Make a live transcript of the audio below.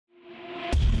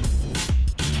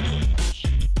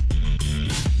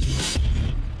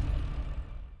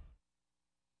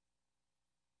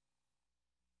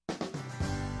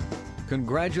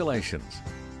Congratulations!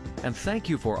 And thank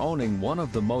you for owning one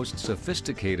of the most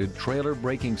sophisticated trailer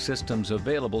braking systems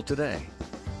available today.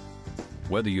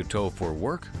 Whether you tow for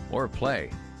work or play,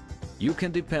 you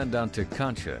can depend on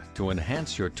Tekonsha to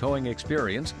enhance your towing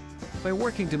experience by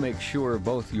working to make sure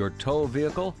both your tow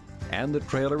vehicle and the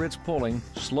trailer it's pulling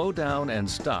slow down and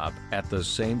stop at the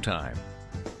same time.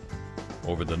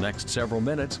 Over the next several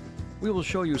minutes, we will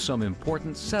show you some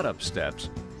important setup steps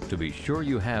to be sure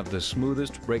you have the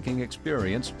smoothest braking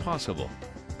experience possible.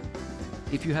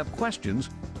 If you have questions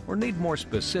or need more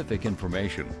specific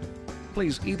information,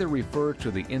 please either refer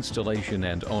to the installation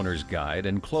and owner's guide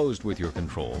enclosed with your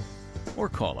control or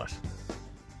call us.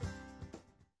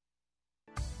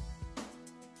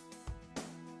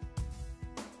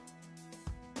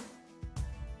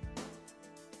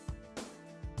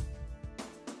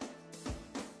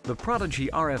 The Prodigy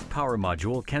RF power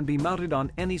module can be mounted on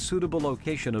any suitable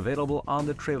location available on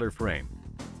the trailer frame.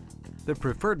 The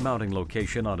preferred mounting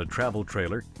location on a travel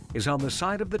trailer is on the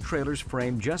side of the trailer's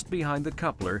frame just behind the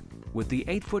coupler with the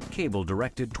 8-foot cable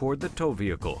directed toward the tow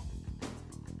vehicle.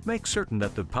 Make certain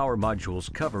that the power module's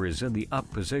cover is in the up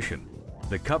position.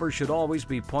 The cover should always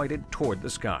be pointed toward the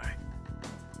sky.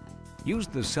 Use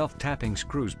the self-tapping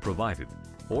screws provided,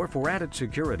 or for added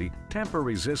security,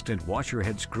 tamper-resistant washer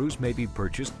head screws may be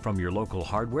purchased from your local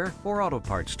hardware or auto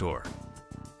parts store.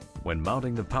 When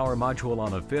mounting the power module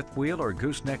on a fifth wheel or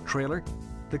gooseneck trailer,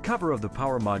 the cover of the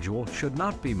power module should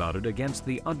not be mounted against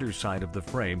the underside of the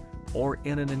frame or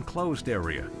in an enclosed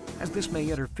area, as this may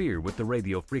interfere with the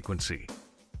radio frequency.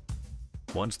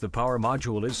 Once the power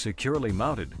module is securely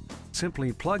mounted,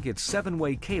 simply plug its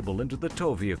 7-way cable into the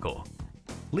tow vehicle.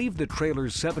 Leave the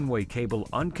trailer's 7-way cable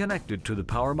unconnected to the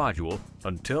power module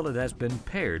until it has been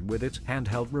paired with its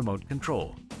handheld remote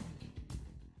control.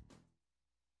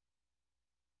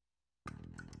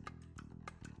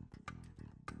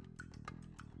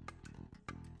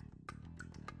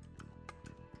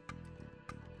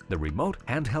 The remote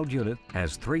handheld unit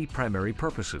has 3 primary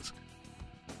purposes.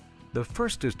 The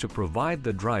first is to provide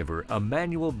the driver a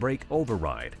manual brake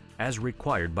override as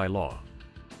required by law.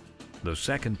 The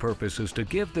second purpose is to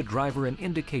give the driver an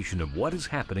indication of what is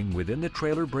happening within the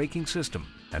trailer braking system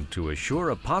and to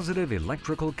assure a positive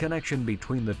electrical connection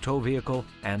between the tow vehicle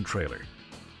and trailer.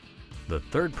 The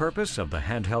third purpose of the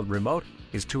handheld remote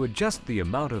is to adjust the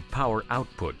amount of power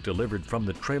output delivered from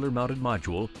the trailer-mounted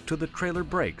module to the trailer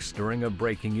brakes during a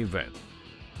braking event.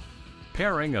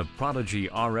 Pairing a Prodigy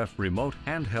RF remote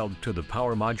handheld to the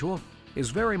power module is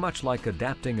very much like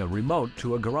adapting a remote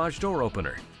to a garage door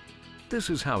opener. This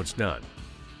is how it's done.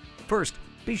 First,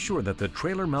 be sure that the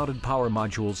trailer-mounted power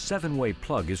module's 7-way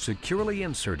plug is securely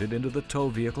inserted into the tow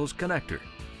vehicle's connector.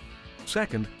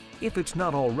 Second, if it's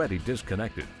not already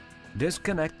disconnected,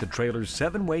 disconnect the trailer's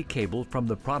 7-way cable from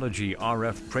the Prodigy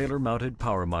RF trailer-mounted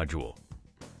power module.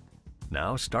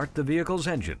 Now start the vehicle's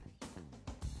engine.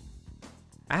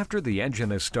 After the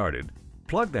engine is started,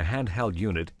 plug the handheld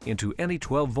unit into any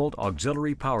 12-volt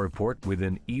auxiliary power port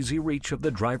within easy reach of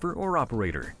the driver or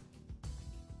operator.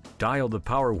 Dial the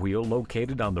power wheel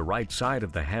located on the right side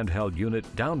of the handheld unit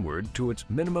downward to its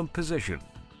minimum position.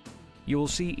 You will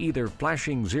see either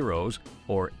flashing zeros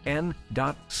or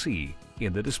N.C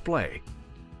in the display.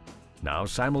 Now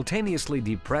simultaneously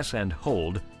depress and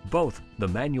hold both the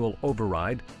manual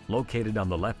override located on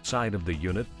the left side of the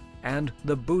unit and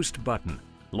the boost button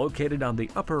located on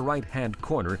the upper right-hand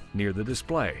corner near the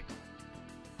display.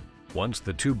 Once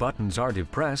the 2 buttons are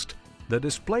depressed, the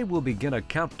display will begin a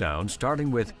countdown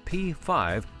starting with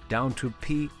P5 down to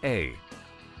PA.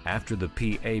 After the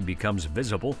PA becomes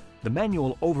visible, the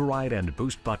manual override and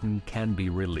boost button can be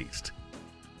released.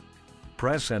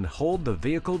 Press and hold the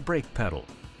vehicle brake pedal.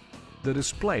 The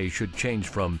display should change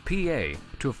from PA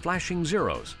to flashing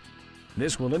zeros.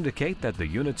 This will indicate that the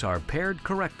units are paired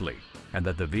correctly and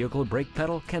that the vehicle brake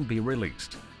pedal can be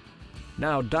released.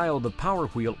 Now dial the power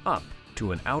wheel up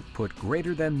to an output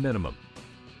greater than minimum.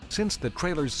 Since the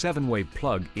trailer's 7-way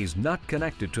plug is not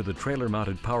connected to the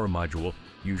trailer-mounted power module,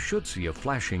 you should see a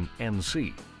flashing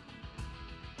NC.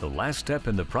 The last step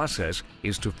in the process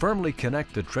is to firmly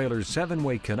connect the trailer's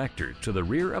 7-way connector to the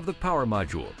rear of the power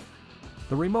module.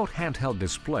 The remote handheld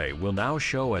display will now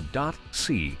show a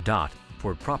 .C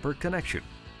for proper connection.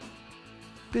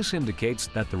 This indicates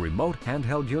that the remote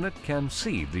handheld unit can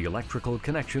see the electrical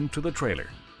connection to the trailer.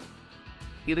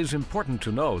 It is important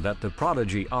to know that the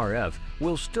Prodigy RF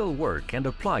will still work and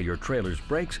apply your trailer's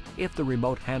brakes if the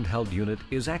remote handheld unit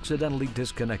is accidentally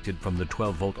disconnected from the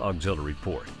 12-volt auxiliary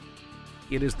port.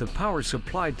 It is the power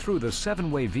supplied through the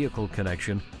 7-way vehicle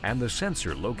connection and the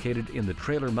sensor located in the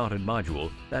trailer-mounted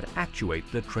module that actuate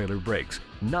the trailer brakes,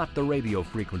 not the radio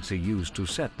frequency used to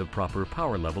set the proper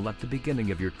power level at the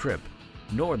beginning of your trip,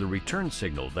 nor the return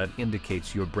signal that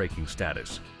indicates your braking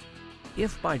status.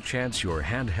 If by chance your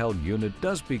handheld unit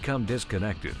does become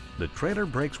disconnected, the trailer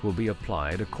brakes will be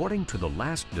applied according to the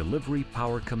last delivery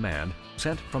power command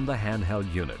sent from the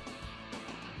handheld unit.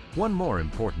 One more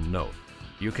important note.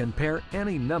 You can pair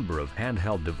any number of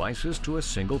handheld devices to a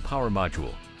single power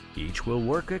module. Each will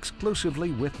work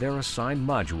exclusively with their assigned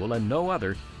module and no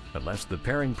other unless the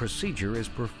pairing procedure is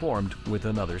performed with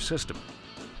another system.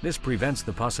 This prevents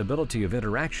the possibility of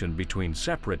interaction between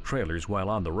separate trailers while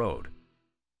on the road.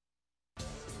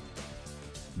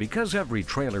 Because every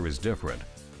trailer is different,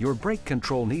 your brake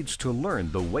control needs to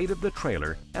learn the weight of the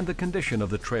trailer and the condition of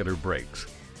the trailer brakes.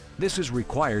 This is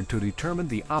required to determine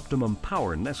the optimum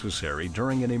power necessary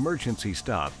during an emergency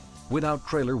stop without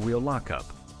trailer wheel lockup.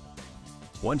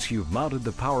 Once you've mounted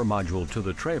the power module to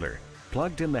the trailer,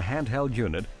 plugged in the handheld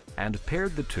unit, and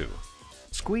paired the two,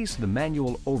 squeeze the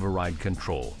manual override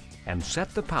control and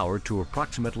set the power to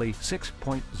approximately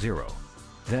 6.0.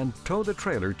 Then tow the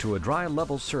trailer to a dry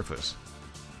level surface.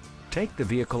 Take the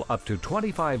vehicle up to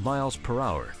 25 miles per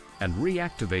hour and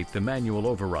reactivate the manual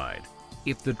override.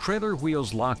 If the trailer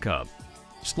wheels lock up,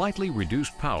 slightly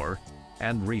reduce power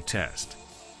and retest.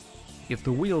 If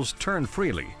the wheels turn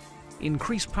freely,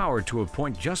 increase power to a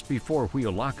point just before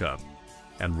wheel lockup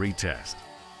and retest.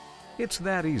 It's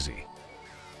that easy.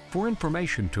 For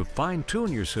information to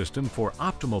fine-tune your system for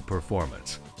optimal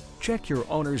performance, check your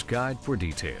owner's guide for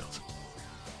details.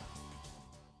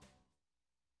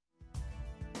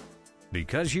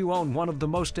 Because you own one of the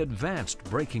most advanced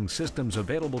braking systems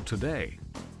available today,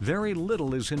 very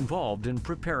little is involved in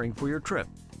preparing for your trip.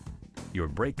 Your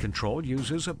brake control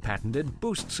uses a patented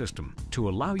boost system to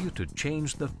allow you to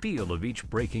change the feel of each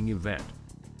braking event.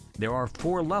 There are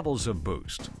 4 levels of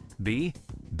boost: B,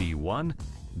 B1,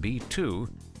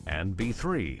 B2, and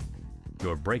B3.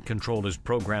 Your brake control is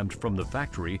programmed from the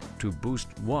factory to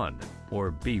boost 1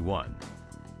 or B1.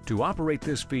 To operate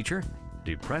this feature,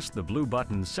 depress the blue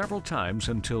button several times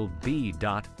until B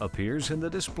dot appears in the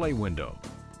display window.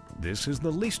 This is the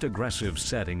least aggressive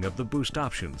setting of the boost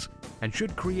options and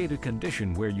should create a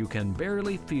condition where you can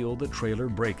barely feel the trailer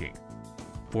braking.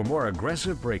 For more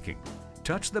aggressive braking,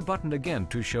 touch the button again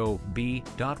to show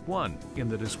B.1 in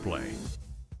the display.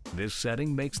 This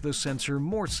setting makes the sensor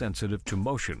more sensitive to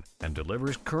motion and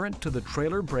delivers current to the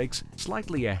trailer brakes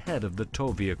slightly ahead of the tow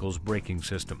vehicle's braking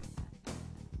system.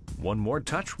 One more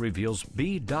touch reveals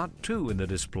B.2 in the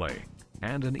display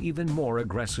and an even more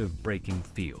aggressive braking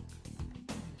feel.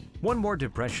 One more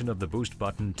depression of the boost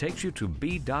button takes you to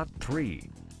B.3.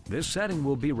 This setting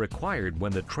will be required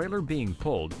when the trailer being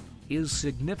pulled is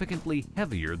significantly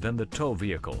heavier than the tow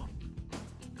vehicle.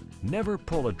 Never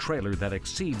pull a trailer that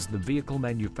exceeds the vehicle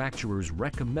manufacturer's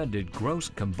recommended gross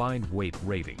combined weight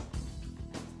rating.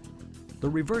 The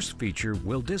reverse feature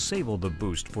will disable the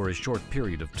boost for a short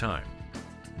period of time.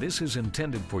 This is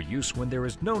intended for use when there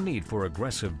is no need for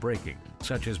aggressive braking,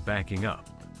 such as backing up.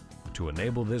 To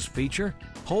enable this feature,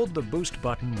 hold the boost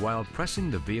button while pressing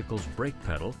the vehicle's brake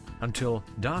pedal until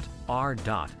 .R.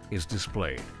 is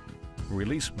displayed.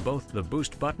 Release both the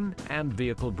boost button and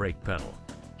vehicle brake pedal.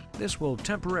 This will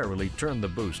temporarily turn the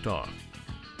boost off.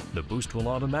 The boost will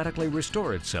automatically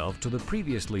restore itself to the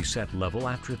previously set level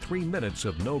after 3 minutes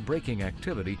of no braking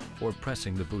activity or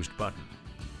pressing the boost button.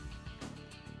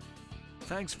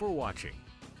 Thanks for watching.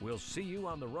 We'll see you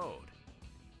on the road.